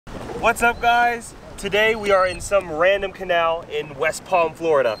What's up, guys? Today we are in some random canal in West Palm,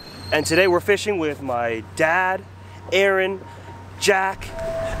 Florida. And today we're fishing with my dad, Aaron, Jack,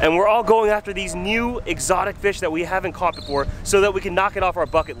 and we're all going after these new exotic fish that we haven't caught before so that we can knock it off our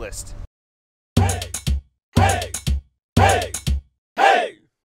bucket list. Hey! Hey! Hey! Hey!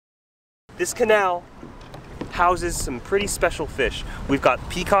 This canal houses some pretty special fish. We've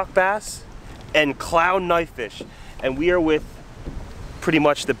got peacock bass and clown knifefish, and we are with pretty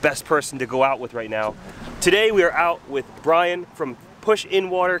much the best person to go out with right now. Today we are out with Brian from Pushin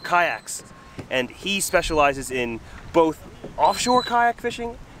Water Kayaks, and he specializes in both offshore kayak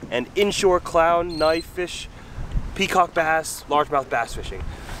fishing and inshore clown, knife fish, peacock bass, largemouth bass fishing.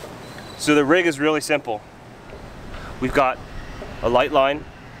 So the rig is really simple. We've got a light line,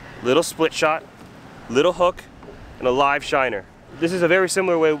 little split shot, little hook, and a live shiner. This is a very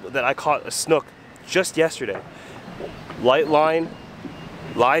similar way that I caught a snook just yesterday. Light line,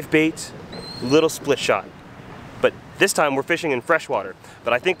 live bait, little split shot. But this time we're fishing in freshwater.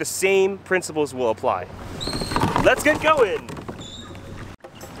 But I think the same principles will apply. Let's get going!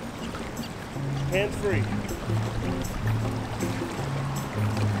 Hands free.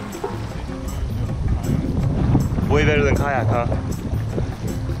 Way better than kayak, huh?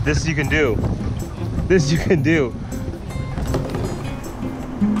 This you can do. This you can do.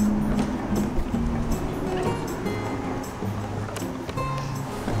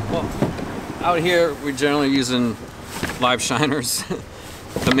 Well, out here we're generally using live shiners.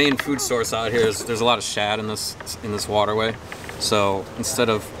 The main food source out here is there's a lot of shad in this waterway. So instead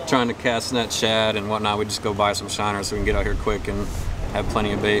of trying to cast net shad and whatnot, we just go buy some shiners so we can get out here quick and have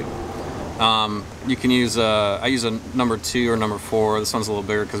plenty of bait. You can use I use a number 2 or number 4. This one's a little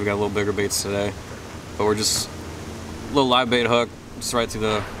bigger because we got a little bigger baits today. But we're just a little live bait hook, just right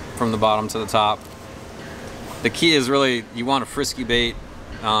to from the bottom to the top. The key is really you want a frisky bait.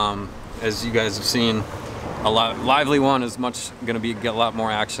 As you guys have seen, a lively one is going to get a lot more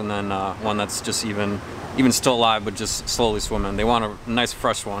action than one that's just even still alive but just slowly swimming. They want a nice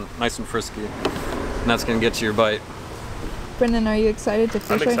fresh one, nice and frisky, and that's going to get you your bite. Brendan, are you excited to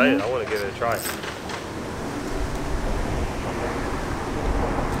fish right now? I'm excited. I want to give it a try.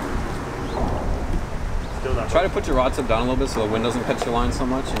 Still not. Try to put your rod tip down a little bit so the wind doesn't catch your line so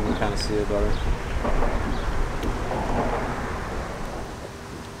much and you can kind of see it better.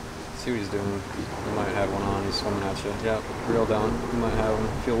 See what he's doing. You might have one on. He's swimming at you. Yeah, reel down. You might have him.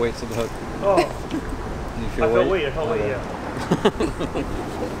 Feel weight to the hook. Oh. Do you feel weight? I felt weight, yeah.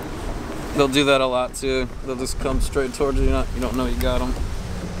 They'll do that a lot too. They'll just come straight towards you. You don't know you got them.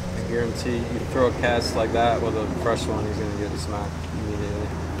 I guarantee you throw a cast like that with a fresh one, he's going to get smacked immediately.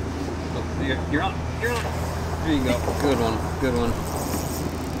 Oh, you're on. You're on. There you go. Good one. Good one.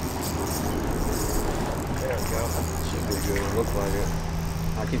 There we go. Should be a good one. Looks like it.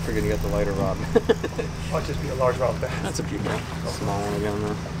 I keep forgetting you got the lighter rod. Might just be a largemouth bass. That's a peep. Small one again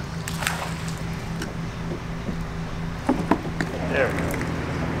though. There we go.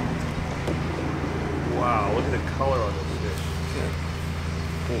 Wow, look at the color on this fish. Yeah.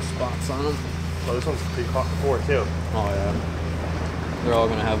 Cool spots on them. Oh, this one's pretty caught before too. Oh yeah. They're all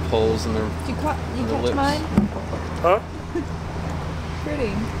gonna have holes in their You catch lips. mine? Huh?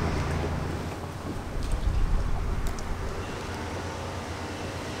 Pretty.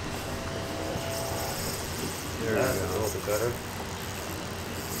 There That's we go. a little bit better.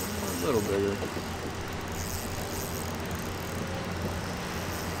 A little bigger.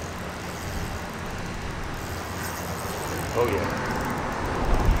 Oh yeah.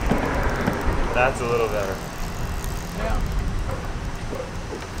 That's a little better. Yeah.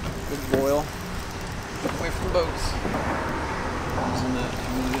 Good boil. Away from the boats. Using that.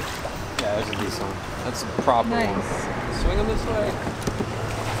 Yeah, there's a decent one. That's a proper one. Nice. Swing them this way.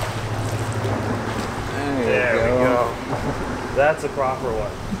 There we go. That's a proper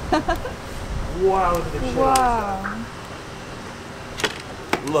one. Wow, look at the chin. Wow.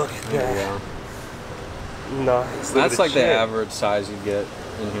 Look at There we that. go. Nice. Look That's at the like the chin. average size you get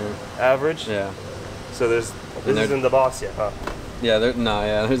in here. Average? Yeah. So this isn't the boss yet, huh? Yeah,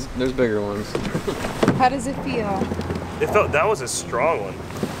 there's bigger ones. How does it feel? That was a strong one.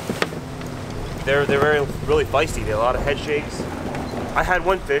 They're really feisty. They had a lot of head shakes. I had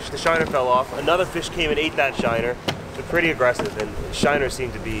one fish, the shiner fell off. Another fish came and ate that shiner. They're pretty aggressive, and shiners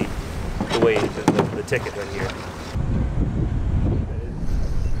seem to be the way the ticket right here.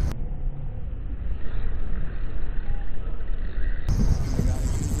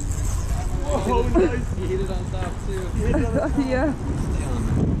 Oh, nice. You hit it on top too. Yeah.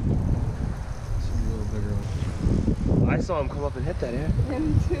 I saw him come up and hit that, yeah.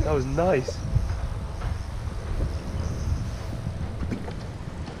 Him too. That was nice.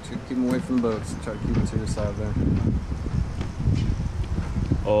 Keep them away from the boats. Try to keep them to your side there.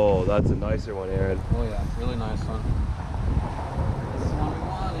 Oh, that's a nicer one, Aaron. Oh yeah, really nice one. This is the one we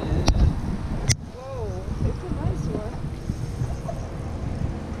wanted. Whoa, it's a nice one.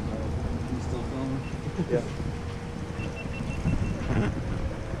 You still filming? Yeah.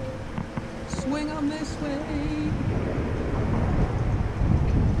 Swing on this way.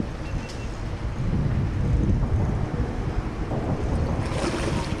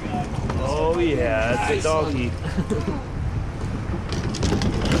 Oh yeah, that's a doggy.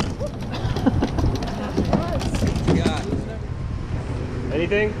 Got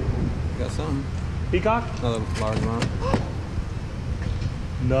Anything? got something. Peacock? Another large one.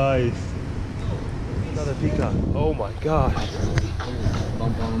 Nice. Another peacock. Oh my gosh.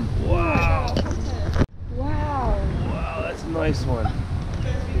 Bump on them. Wow. Wow. Wow, that's a nice one.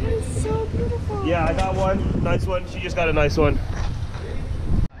 That is so beautiful. Yeah, I got one. Nice one. She just got a nice one.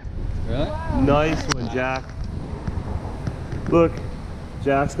 Really? Wow. Nice one, Jack. Look,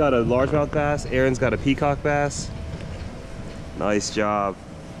 Jack's got a largemouth bass. Aaron's got a peacock bass. Nice job.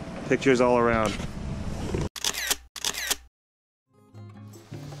 Pictures all around.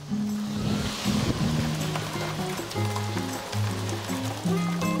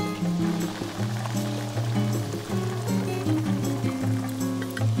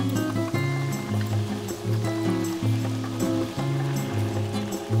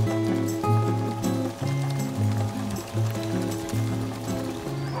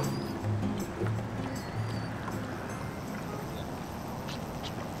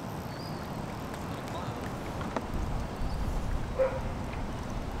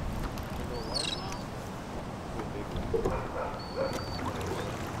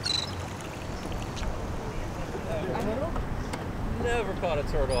 Never caught a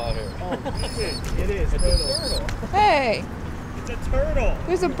turtle out here. Oh, it is. It's a turtle. Hey, It's a turtle.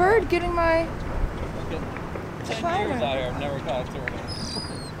 there's a bird getting my... 10 Fire. years out here, I've never caught a turtle.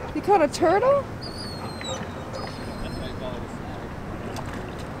 You caught a turtle? That's why you call it a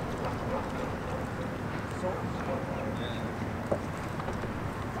snag. Yeah.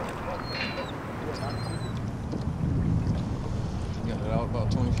 Got it out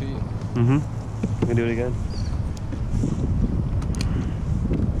about 20 feet. Mm-hmm. We can do it again.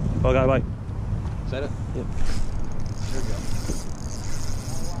 Oh, got a bite. Is that it? Yep. There we go.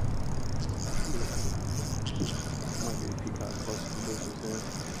 Might be a peacock close to the bushes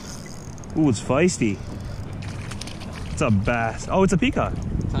there. Ooh, it's feisty. It's a bass. Oh, it's a peacock.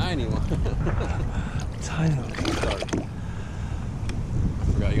 Tiny one. Tiny little peacock.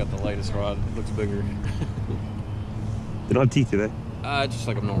 Forgot you got the lightest rod. It looks bigger. They don't have teeth, do they? Just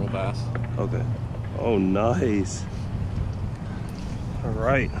like a normal bass. Okay. Oh, nice. All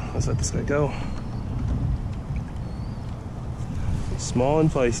right, let's let this guy go. Small and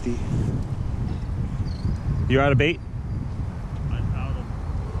feisty. You're out of bait? I'm out of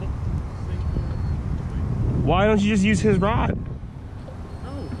hook, sinker. Why don't you just use his rod?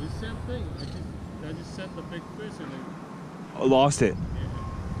 No, it's the same thing. I just set the big fish and then, Oh, lost it.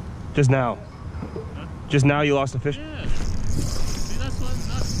 Just now. Huh? Just now you lost a fish? yeah. See, that's not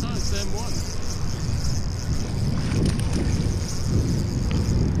the same one.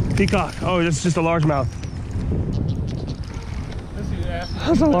 Peacock. Oh, it's just a largemouth. This is after.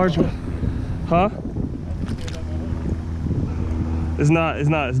 That's a largemouth. Huh? It's not. It's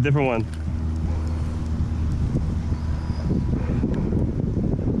a different one.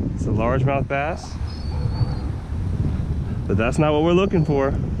 It's a largemouth bass. But that's not what we're looking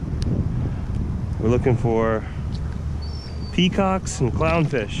for. We're looking for peacocks and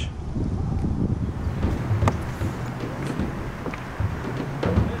clownfish.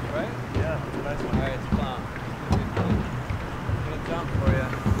 Alright, it's a clown. I'm gonna jump for you.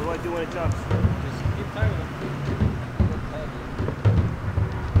 What do I do when it jumps? Just keep tight with him.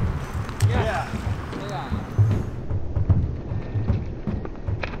 Yeah. Look at him.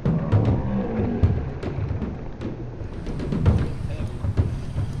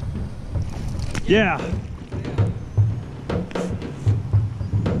 Yeah.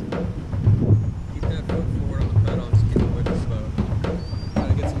 Keep that foot forward on the pedal and just keep it with the boat. Try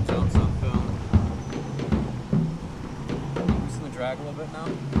to get some jumps on film. I'm just gonna drag a little bit now.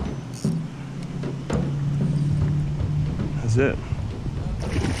 That's it.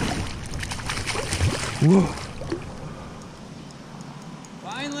 Whoa.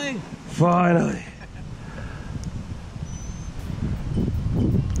 Finally! Finally.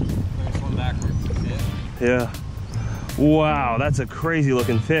 I'm gonna swim backwards. See it? Yeah. Wow, that's a crazy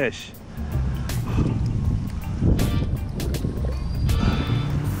looking fish.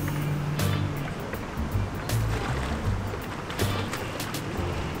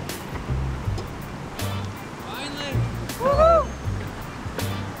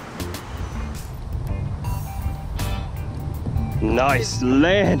 Nice,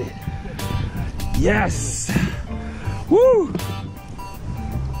 landed. Yes. Woo.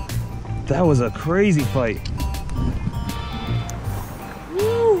 That was a crazy fight.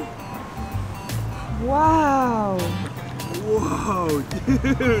 Woo. Wow. Whoa, dude,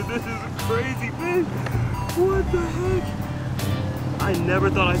 this is a crazy fish. What the heck? I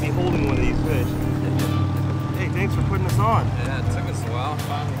never thought I'd be holding one of these fish. Hey, thanks for putting us on. Yeah, it took us a while.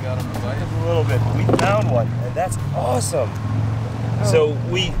 Finally got him to bite. A little bit, but we found one, and that's awesome. Oh. So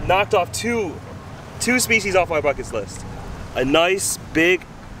we knocked off two species off my bucket list. A nice big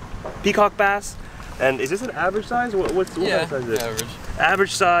peacock bass, and is this an average size? What kind of size is this? Average.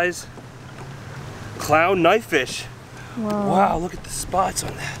 Average size clown knife fish. Wow. Wow, look at the spots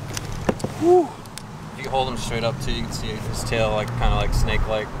on that. Whew. If you hold him straight up too, you can see his tail like kind of like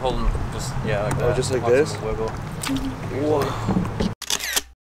snake-like. Hold him just like that. Oh, just like Watch this? him wiggle. Whoa.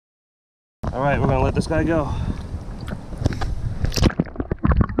 All right, we're gonna let this guy go.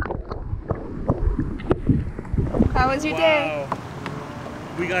 How was your day? Wow.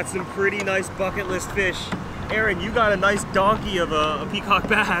 We got some pretty nice bucket list fish. Aaron, you got a nice donkey of a peacock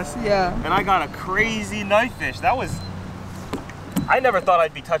bass. Yeah. And I got a crazy knife fish. That was, I never thought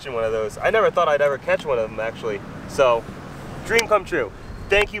I'd be touching one of those. I never thought I'd ever catch one of them, actually. So, dream come true.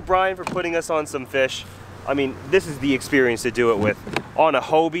 Thank you, Brian, for putting us on some fish. I mean, this is the experience to do it with. On a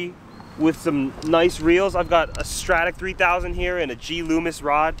Hobie with some nice reels. I've got a Stratic 3000 here and a G Loomis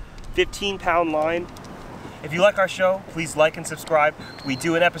rod, 15-pound line. If you like our show, please like and subscribe. We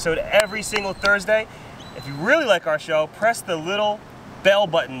do an episode every single Thursday. If you really like our show, press the little bell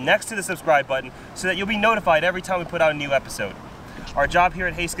button next to the subscribe button so that you'll be notified every time we put out a new episode. Our job here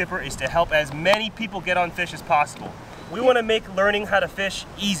at Hey Skipper is to help as many people get on fish as possible. We want to make learning how to fish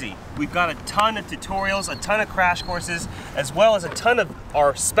easy. We've got a ton of tutorials, a ton of crash courses, as well as a ton of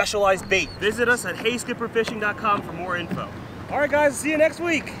our specialized bait. Visit us at heyskipperfishing.com for more info. All right, guys, see you next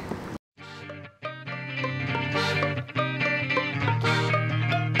week.